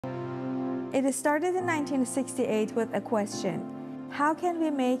It started in 1968 with a question: how can we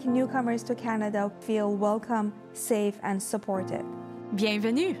make newcomers to Canada feel welcome, safe, and supported?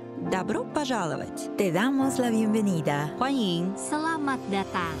 Bienvenue. Добро пожаловать. Te damos la bienvenida. 欢迎. Selamat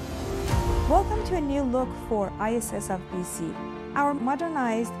datang. Welcome to a new look for ISS of BC. Our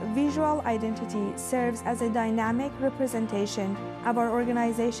modernized visual identity serves as a dynamic representation of our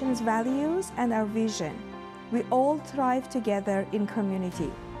organization's values and our vision. We all thrive together in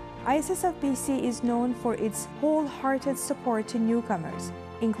community. ISS of BC is known for its wholehearted support to newcomers,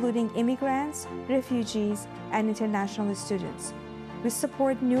 including immigrants, refugees, and international students. We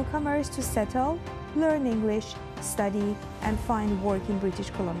support newcomers to settle, learn English, study, and find work in British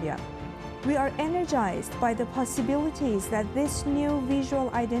Columbia. We are energized by the possibilities that this new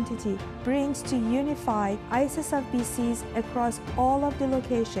visual identity brings to unify ISS of BC's across all of the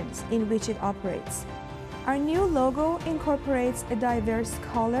locations in which it operates. Our new logo incorporates a diverse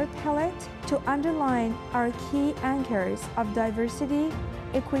color palette to underline our key anchors of diversity,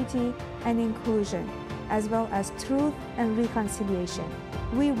 equity, and inclusion, as well as truth and reconciliation.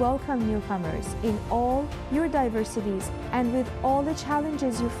 We welcome newcomers in all your diversities and with all the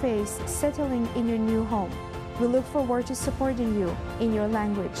challenges you face settling in your new home. We look forward to supporting you in your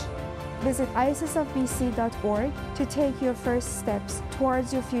language. Visit issofbc.org to take your first steps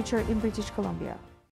towards your future in British Columbia.